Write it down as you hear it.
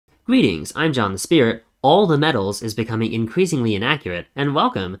Greetings, I'm John the Spirit. All the Metals is becoming increasingly inaccurate, and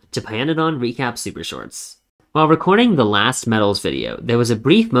welcome to Pyanodon Recap Supershorts. While recording the last Metals video, there was a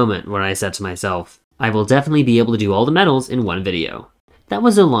brief moment where I said to myself, I will definitely be able to do all the metals in one video. That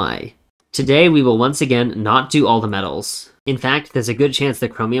was a lie. Today we will once again not do all the metals. In fact, there's a good chance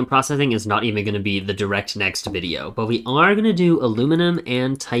that chromium processing is not even going to be the direct next video, but we are going to do aluminum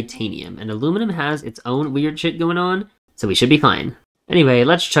and titanium, and aluminum has its own weird shit going on, so we should be fine. Anyway,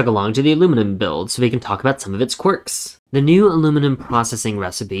 let's chug along to the aluminum build so we can talk about some of its quirks. The new aluminum processing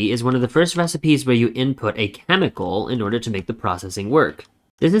recipe is one of the first recipes where you input a chemical in order to make the processing work.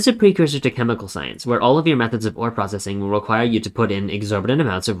 This is a precursor to chemical science, where all of your methods of ore processing will require you to put in exorbitant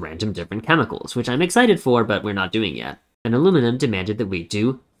amounts of random different chemicals, which I'm excited for, but we're not doing yet. And aluminum demanded that we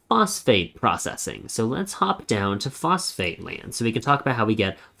do phosphate processing, so let's hop down to phosphate land so we can talk about how we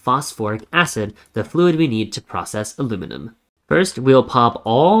get phosphoric acid, the fluid we need to process aluminum. First, we'll pop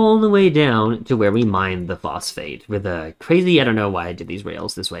all the way down to where we mine the phosphate with a crazy, I don't know why I did these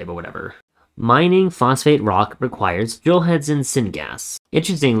rails this way, but whatever. Mining phosphate rock requires drill heads and syngas.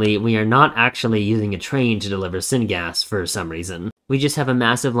 Interestingly, we are not actually using a train to deliver syngas for some reason. We just have a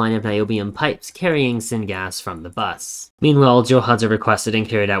massive line of niobium pipes carrying syngas from the bus. Meanwhile, drill heads are requested and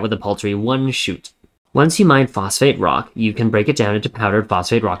carried out with a paltry 1 chute. Once you mine phosphate rock, you can break it down into powdered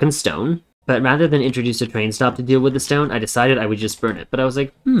phosphate rock and stone. But rather than introduce a train stop to deal with the stone, I decided I would just burn it. But I was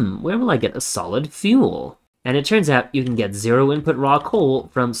like, where will I get a solid fuel? And it turns out you can get zero input raw coal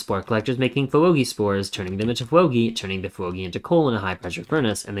from spore collectors making fwogi spores, turning them into fwogi, turning the fwogi into coal in a high pressure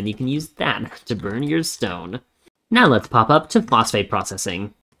furnace, and then you can use that to burn your stone. Now let's pop up to phosphate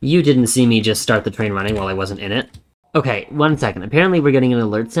processing. You didn't see me just start the train running while I wasn't in it. Okay, 1 second. Apparently we're getting an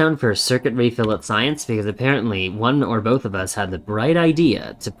alert sound for circuit refill at science because apparently one or both of us had the bright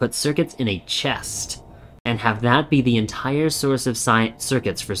idea to put circuits in a chest and have that be the entire source of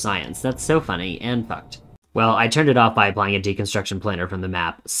circuits for science. That's so funny and fucked. Well, I turned it off by applying a deconstruction planar from the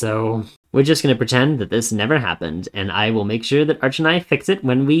map, so we're just going to pretend that this never happened, and I will make sure that Arch and I fix it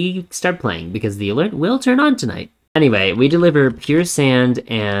when we start playing, because the alert will turn on tonight. Anyway, we deliver pure sand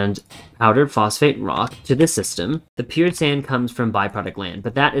and powdered phosphate rock to the system. The pure sand comes from byproduct land,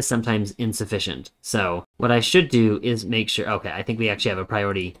 but that is sometimes insufficient. So what I should do is make sure, okay, I think we actually have a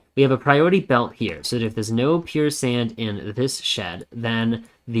priority. We have a priority belt here, so that if there's no pure sand in this shed, then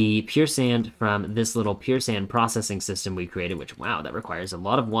the pure sand from this little pure sand processing system we created, which, wow, that requires a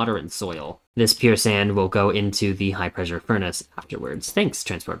lot of water and soil. This pure sand will go into the high pressure furnace afterwards. Thanks,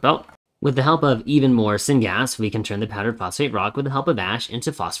 transport belt. With the help of even more syngas, we can turn the powdered phosphate rock with the help of ash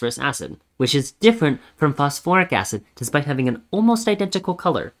into phosphorus acid, which is different from phosphoric acid despite having an almost identical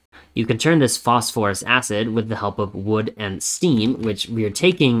color. You can turn this phosphorus acid with the help of wood and steam, which we are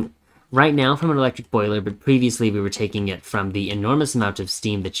taking right now from an electric boiler, but previously we were taking it from the enormous amount of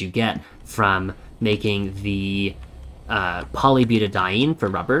steam that you get from making the polybutadiene for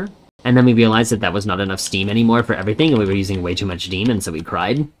rubber. And then we realized that that was not enough steam anymore for everything, and we were using way too much steam, and so we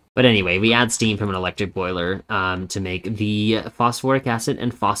cried. But anyway, we add steam from an electric boiler to make the phosphoric acid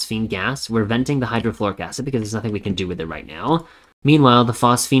and phosphine gas. We're venting the hydrofluoric acid because there's nothing we can do with it right now. Meanwhile, the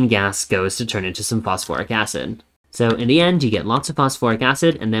phosphine gas goes to turn into some phosphoric acid. So in the end, you get lots of phosphoric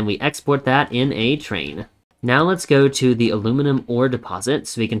acid, and then we export that in a train. Now let's go to the aluminum ore deposit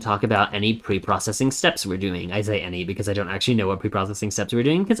so we can talk about any pre-processing steps we're doing. I say any because I don't actually know what pre-processing steps we're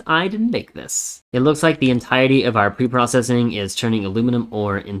doing because I didn't make this. It looks like the entirety of our pre-processing is turning aluminum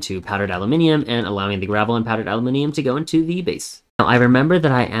ore into powdered aluminium and allowing the gravel and powdered aluminium to go into the base. Now, I remember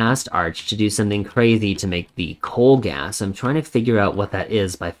that I asked Arch to do something crazy to make the coal gas. I'm trying to figure out what that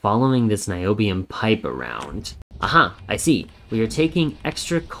is by following this niobium pipe around. Aha, I see. We are taking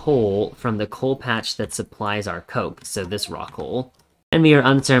extra coal from the coal patch that supplies our coke, so this raw coal, and we are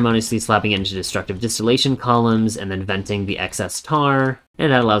unceremoniously slapping it into destructive distillation columns and then venting the excess tar,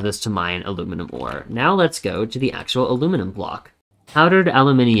 and that allows us to mine aluminum ore. Now let's go to the actual aluminum block. Powdered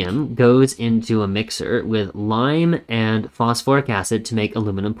aluminium goes into a mixer with lime and phosphoric acid to make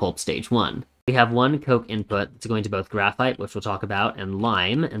aluminum pulp stage 1. We have one coke input that's going to both graphite, which we'll talk about, and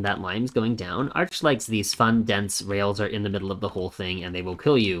lime, and that lime's going down. Arch likes these fun, dense rails are in the middle of the whole thing, and they will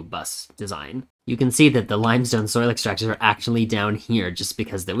kill you bus design. You can see that the limestone soil extractors are actually down here just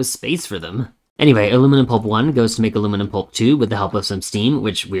because there was space for them. Anyway, aluminum pulp 1 goes to make aluminum pulp 2 with the help of some steam,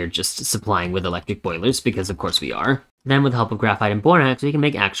 which we're just supplying with electric boilers, because of course we are. Then with the help of graphite and borax, we can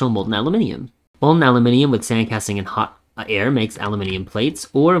make actual molten aluminium. Molten aluminium with sandcasting and hot air makes aluminium plates,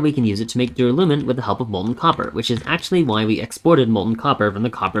 or we can use it to make duralumin with the help of molten copper, which is actually why we exported molten copper from the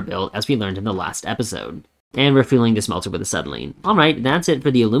copper build, as we learned in the last episode. And we're fueling the smelter with acetylene. Alright, that's it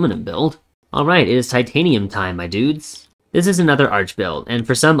for the aluminum build. Alright, it is titanium time, my dudes. This is another Arch build, and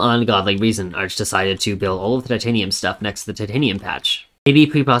for some ungodly reason, Arch decided to build all of the titanium stuff next to the titanium patch. Maybe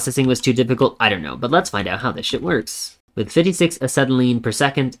pre-processing was too difficult, I don't know, but let's find out how this shit works. With 56 acetylene per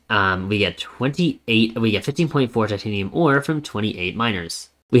second, we get 15.4 titanium ore from 28 miners.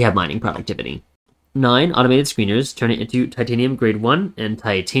 We have mining productivity. 9 automated screeners turn it into titanium grade 1 and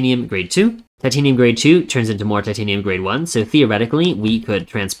titanium grade 2. Titanium grade 2 turns into more titanium grade 1, so theoretically we could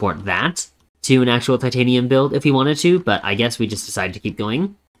transport that to an actual titanium build if we wanted to, but I guess we just decided to keep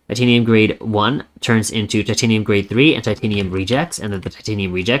going. Titanium grade 1 turns into titanium grade 3 and titanium rejects, and then the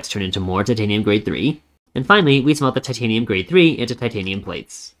titanium rejects turn into more titanium grade 3. And finally, we smelt the titanium grade 3 into titanium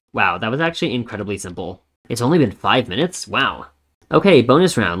plates. Wow, that was actually incredibly simple. It's only been 5 minutes? Wow. Okay,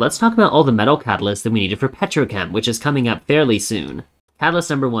 bonus round. Let's talk about all the metal catalysts that we needed for petrochem, which is coming up fairly soon. Catalyst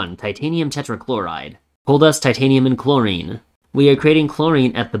number 1, titanium tetrachloride. Told us titanium and chlorine. We are creating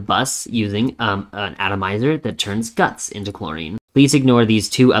chlorine at the bus using an atomizer that turns guts into chlorine. Please ignore these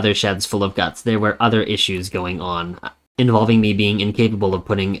 2 other sheds full of guts. There were other issues going on, involving me being incapable of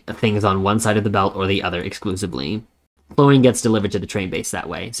putting things on one side of the belt or the other exclusively. Chlorine gets delivered to the train base that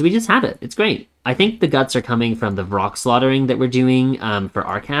way, so we just have it. It's great. I think the guts are coming from the rock slaughtering that we're doing for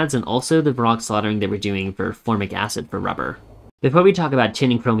arcads, and also the rock slaughtering that we're doing for formic acid for rubber. Before we talk about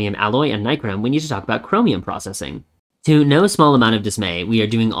tin and chromium alloy and nichrome, we need to talk about chromium processing. To no small amount of dismay, we are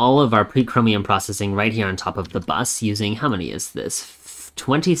doing all of our pre-chromium processing right here on top of the bus using, how many is this?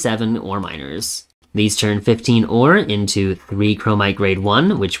 27 ore miners. These turn 15 ore into 3 chromite grade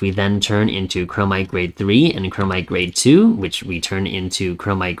 1, which we then turn into chromite grade 3 and chromite grade 2, which we turn into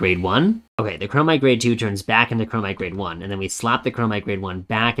chromite grade 1. Okay, the chromite grade 2 turns back into chromite grade 1, and then we slap the chromite grade 1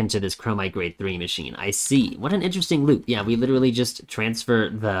 back into this chromite grade 3 machine. I see. What an interesting loop. Yeah, we literally just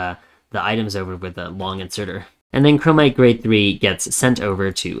transfer the items over with a long inserter. And then chromite grade 3 gets sent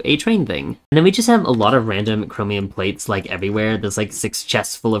over to a train thing. And then we just have a lot of random chromium plates like everywhere. There's like 6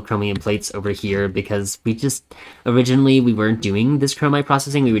 chests full of chromium plates over here because originally we weren't doing this chromite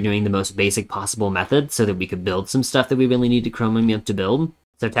processing. We were doing the most basic possible method so that we could build some stuff that we really needed chromium to build.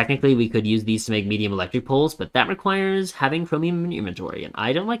 So technically we could use these to make medium electric poles, but that requires having chromium in your inventory, and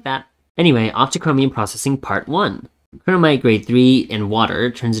I don't like that. Anyway, off to chromium processing part 1. Chromite grade 3 in water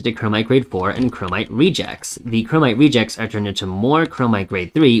turns into chromite grade 4 and chromite rejects. The chromite rejects are turned into more chromite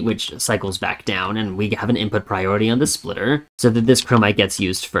grade 3, which cycles back down, and we have an input priority on the splitter, so that this chromite gets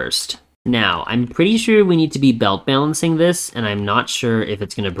used first. Now, I'm pretty sure we need to be belt balancing this, and I'm not sure if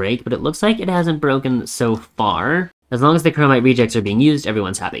it's going to break, but it looks like it hasn't broken so far. As long as the chromite rejects are being used,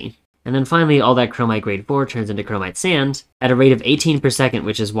 everyone's happy. And then finally, all that chromite grade 4 turns into chromite sand at a rate of 18 per second,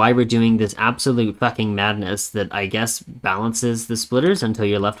 which is why we're doing this absolute fucking madness that I guess balances the splitters until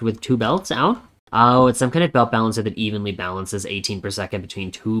you're left with 2 belts out. Oh, it's some kind of belt balancer that evenly balances 18 per second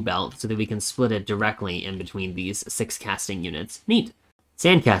between 2 belts so that we can split it directly in between these 6 casting units. Neat.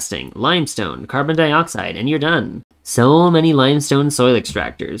 Sand casting, limestone, carbon dioxide, and you're done. So many limestone soil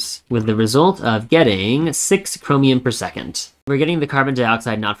extractors, with the result of getting 6 chromium per second. We're getting the carbon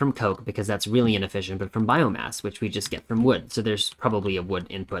dioxide not from coke, because that's really inefficient, but from biomass, which we just get from wood. So there's probably a wood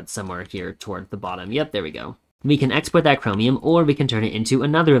input somewhere here toward the bottom. Yep, there we go. We can export that chromium, or we can turn it into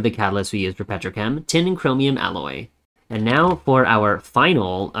another of the catalysts we use for petrochem, tin and chromium alloy. And now for our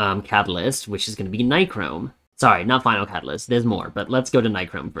final catalyst, which is going to be nichrome. Sorry, not final catalyst, there's more, but let's go to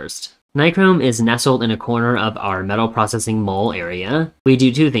nichrome first. Nichrome is nestled in a corner of our metal processing mole area. We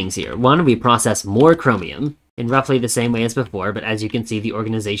do 2 things here. 1, we process more chromium, in roughly the same way as before, but as you can see, the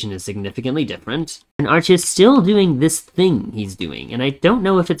organization is significantly different. And Arch is still doing this thing he's doing, and I don't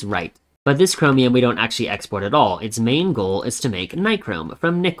know if it's right. But this chromium we don't actually export at all. Its main goal is to make nichrome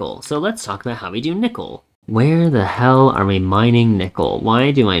from nickel, so let's talk about how we do nickel. Where the hell are we mining nickel?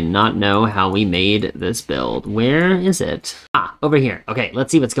 Why do I not know how we made this build? Where is it? Ah, over here. Okay,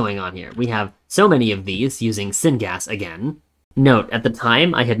 let's see what's going on here. We have so many of these using syngas again. Note, at the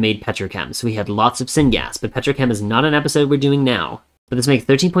time I had made petrochem, so we had lots of syngas, but petrochem is not an episode we're doing now. But this makes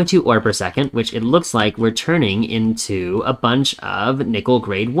 13.2 ore per second, which it looks like we're turning into a bunch of nickel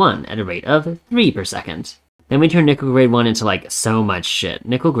grade 1 at a rate of 3 per second. Then we turn nickel grade 1 into like so much shit.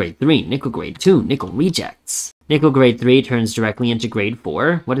 Nickel grade 3, nickel grade 2, nickel rejects. Nickel grade 3 turns directly into grade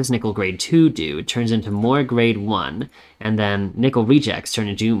 4. What does nickel grade 2 do? It turns into more grade 1. And then nickel rejects turn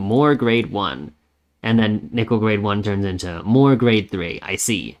into more grade 1. And then nickel grade 1 turns into more grade 3. I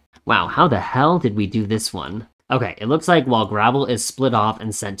see. Wow, how the hell did we do this one? Okay, it looks like while gravel is split off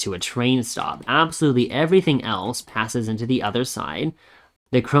and sent to a train stop, absolutely everything else passes into the other side.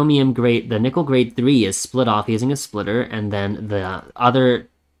 The nickel grade 3 is split off using a splitter, and then the other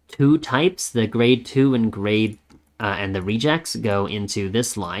 2 types, the grade 2 and and the rejects go into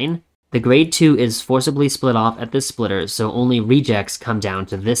this line. The grade 2 is forcibly split off at this splitter, so only rejects come down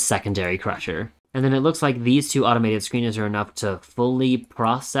to this secondary crusher. And then it looks like these two automated screeners are enough to fully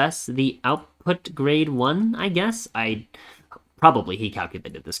process the output grade 1, I guess? Probably he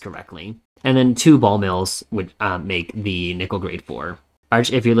calculated this correctly. And then 2 ball mills would make the nickel grade 4.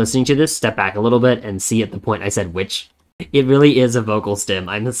 Arch, if you're listening to this, step back a little bit and see at the point I said which. It really is a vocal stim.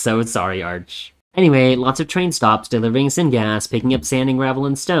 I'm so sorry, Arch. Anyway, lots of train stops delivering syngas, picking up sand and gravel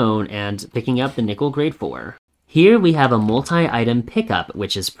and stone, and picking up the nickel grade 4. Here we have a multi-item pickup,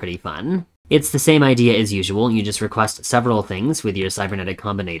 which is pretty fun. It's the same idea as usual. You just request several things with your cybernetic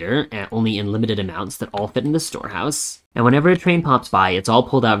combinator, only in limited amounts that all fit in the storehouse. And whenever a train pops by, it's all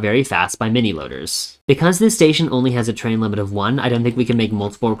pulled out very fast by mini-loaders. Because this station only has a train limit of 1, I don't think we can make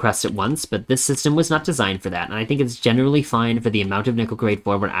multiple requests at once, but this system was not designed for that, and I think it's generally fine for the amount of nickel grade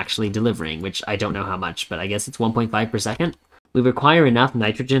 4 we're actually delivering, which I don't know how much, but I guess it's 1.5 per second. We require enough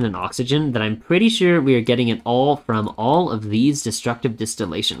nitrogen and oxygen that I'm pretty sure we are getting it all from all of these destructive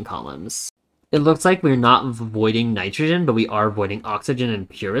distillation columns. It looks like we're not voiding nitrogen, but we are voiding oxygen and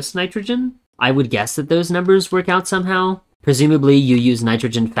purest nitrogen. I would guess that those numbers work out somehow. Presumably you use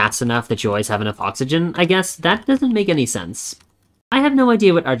nitrogen fast enough that you always have enough oxygen, I guess. That doesn't make any sense. I have no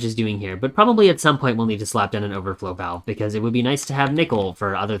idea what Arch is doing here, but probably at some point we'll need to slap down an overflow valve, because it would be nice to have nickel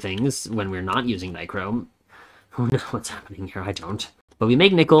for other things when we're not using nichrome. Who knows what's happening here? I don't. But we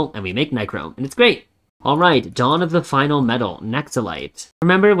make nickel, and we make nichrome, and it's great! Alright, dawn of the final metal, nexelit.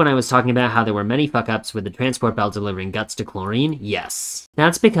 Remember when I was talking about how there were many fuck-ups with the transport belt delivering guts to chlorine? Yes.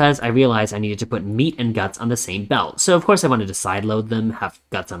 That's because I realized I needed to put meat and guts on the same belt, so of course I wanted to sideload them, have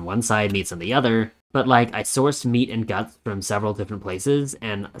guts on one side, meats on the other. But like, I sourced meat and guts from several different places,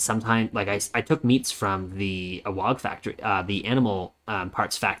 and sometimes, like, I took meats from the AWOG factory, the animal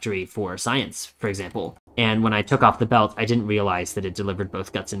parts factory for science, for example. And when I took off the belt, I didn't realize that it delivered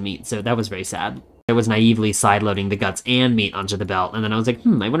both guts and meat, so that was very sad. I was naively sideloading the guts and meat onto the belt, and then I was like,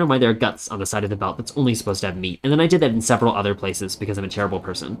 I wonder why there are guts on the side of the belt that's only supposed to have meat. And then I did that in several other places because I'm a terrible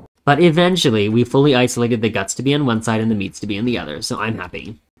person. But eventually, we fully isolated the guts to be on one side and the meats to be on the other, so I'm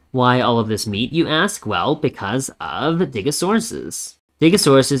happy. Why all of this meat, you ask? Well, because of Digosauruses.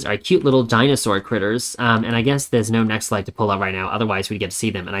 Digosauruses are cute little dinosaur critters, and I guess there's no nexelit to pull out right now, otherwise we'd get to see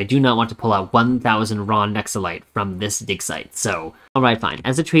them, and I do not want to pull out 1,000 raw nexelit from this dig site, so... Alright, fine.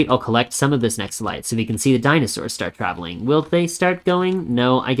 As a treat, I'll collect some of this nexelit so we can see the dinosaurs start traveling. Will they start going?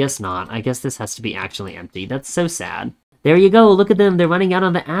 No, I guess not. I guess this has to be actually empty. That's so sad. There you go, look at them, they're running out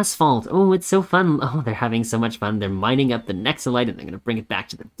on the asphalt. Oh, it's so fun. Oh, they're having so much fun. They're mining up the nexelit and they're gonna bring it back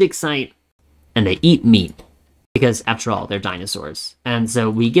to the dig site. And they eat meat. Because, after all, they're dinosaurs. And so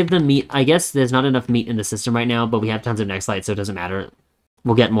we give them meat. I guess there's not enough meat in the system right now, but we have tons of nexelit, so it doesn't matter.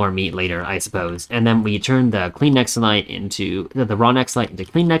 We'll get more meat later, I suppose. And then we turn the clean nexelit into, the raw nexelit into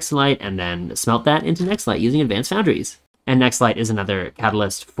clean nexelit, and then smelt that into nexelit using advanced foundries. And nexelit is another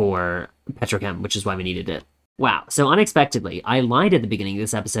catalyst for petrochem, which is why we needed it. Wow, so unexpectedly, I lied at the beginning of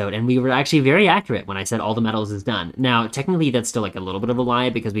this episode, and we were actually very accurate when I said all the metals is done. Now, technically that's still like a little bit of a lie,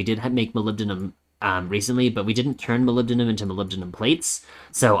 because we did make molybdenum recently, but we didn't turn molybdenum into molybdenum plates,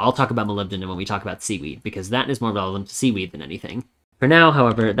 so I'll talk about molybdenum when we talk about seaweed, because that is more relevant to seaweed than anything. For now,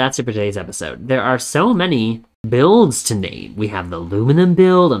 however, that's it for today's episode. There are so many builds to name. We have the aluminum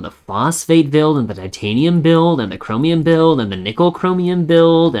build, and the phosphate build, and the titanium build, and the chromium build, and the nickel-chromium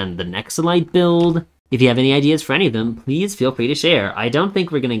build, and the nexelit build. If you have any ideas for any of them, please feel free to share. I don't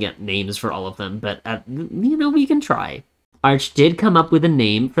think we're gonna get names for all of them, but, we can try. Arch did come up with a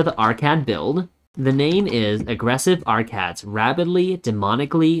name for the Arcad build. The name is Aggressive Arcads, Rapidly,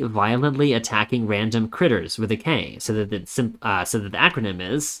 Demonically, Violently Attacking Random Critters with a K, so that the acronym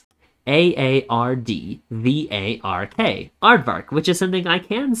is AARDVARK, Aardvark, which is something I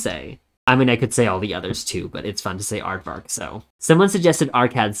can say. I mean, I could say all the others too, but it's fun to say Aardvark, so. Someone suggested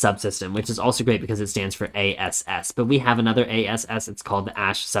Arcad Subsystem, which is also great because it stands for ASS, but we have another ASS, it's called the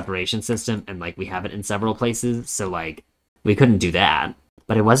Ash Separation System, and we have it in several places, so we couldn't do that.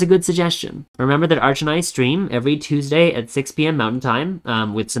 But it was a good suggestion. Remember that Arch and I stream every Tuesday at 6 p.m. Mountain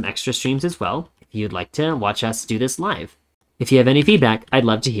Time, with some extra streams as well, if you'd like to watch us do this live. If you have any feedback, I'd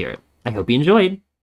love to hear it. I hope you enjoyed!